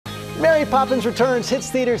Mary Poppins Returns hits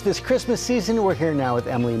theaters this Christmas season. We're here now with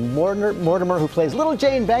Emily Mortimer, who plays Little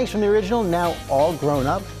Jane Banks from the original, now all grown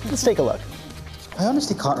up. Let's take a look. I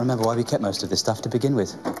honestly can't remember why we kept most of this stuff to begin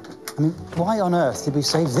with. I mean, why on earth did we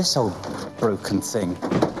save this old broken thing?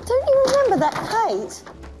 Don't you remember that kite?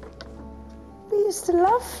 We used to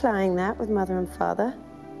love flying that with Mother and Father.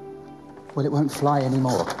 Well, it won't fly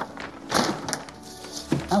anymore.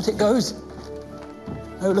 Out it goes.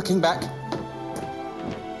 No looking back.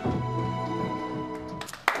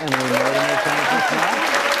 Emily Mortimer,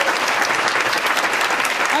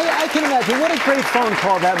 I can imagine. What a great phone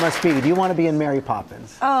call that must be. Do you want to be in Mary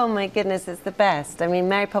Poppins? Oh my goodness, it's the best. I mean,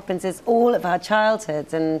 Mary Poppins is all of our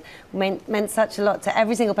childhoods and meant such a lot to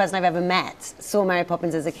every single person I've ever met. Saw Mary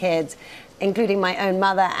Poppins as a kid, including my own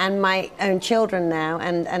mother and my own children now,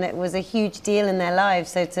 and it was a huge deal in their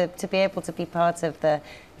lives. So to be able to be part of the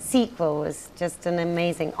sequel was just an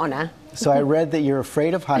amazing honor. So I read that you're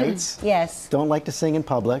afraid of heights. Yes. Don't like to sing in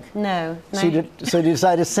public. No. So you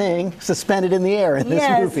decided to sing suspended in the air in this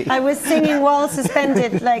movie. Yes, I was singing while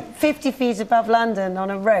suspended like 50 feet above London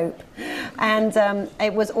on a rope. And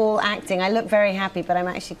it was all acting. I look very happy, but I'm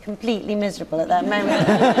actually completely miserable at that moment.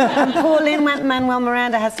 And poor Lin-Manuel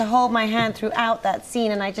Miranda has to hold my hand throughout that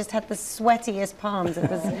scene, and I just had the sweatiest palms.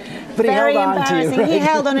 It was But very he held on to you, embarrassing. right? He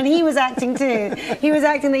held on, and he was acting too. He was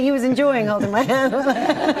acting that he was enjoying holding my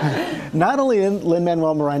hand. Not only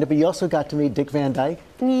Lin-Manuel Miranda, but you also got to meet Dick Van Dyke.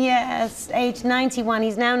 Yes, age 91.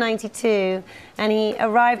 He's now 92, and he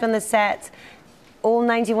arrived on the set, all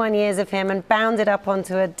 91 years of him, and bounded up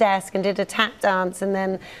onto a desk and did a tap dance, and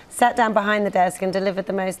then sat down behind the desk and delivered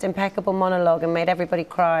the most impeccable monologue and made everybody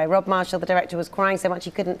cry. Rob Marshall, the director, was crying so much he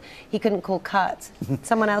couldn't call cut.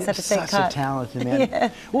 Someone else had to say cut. Such a talented man. Yeah.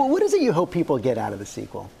 Well, what is it you hope people get out of the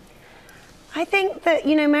sequel? I think that,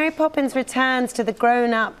 you know, Mary Poppins returns to the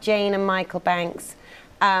grown-up Jane and Michael Banks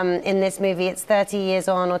in this movie. It's 30 years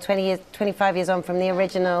on, or 25 years on from the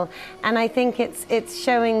original, and I think it's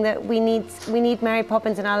showing that we need Mary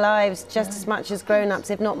Poppins in our lives just as much as grown-ups,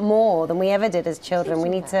 if not more, than we ever did as children. We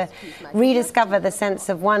need to rediscover the sense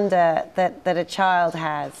of wonder that a child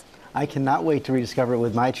has. I cannot wait to rediscover it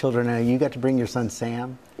with my children. And you got to bring your son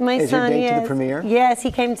Sam. My Is son, your date yes. to the premiere? Yes,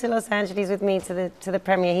 he came to Los Angeles with me to the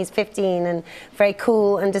premiere. He's 15 and very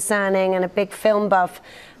cool and discerning and a big film buff.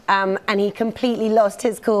 And he completely lost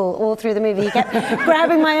his cool all through the movie. He kept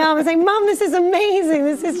grabbing my arm and saying, "Mom, this is amazing.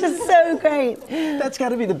 This is just so great." That's got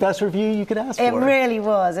to be the best review you could ask for. It really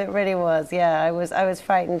was. It really was. Yeah, I was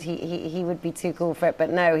frightened he would be too cool for it, but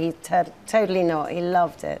no, he's totally not. He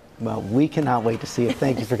loved it. Well, we cannot wait to see it.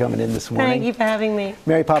 Thank you for coming in this morning. Thank you for having me.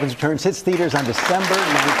 Mary Poppins Returns hits theaters on December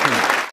 19th.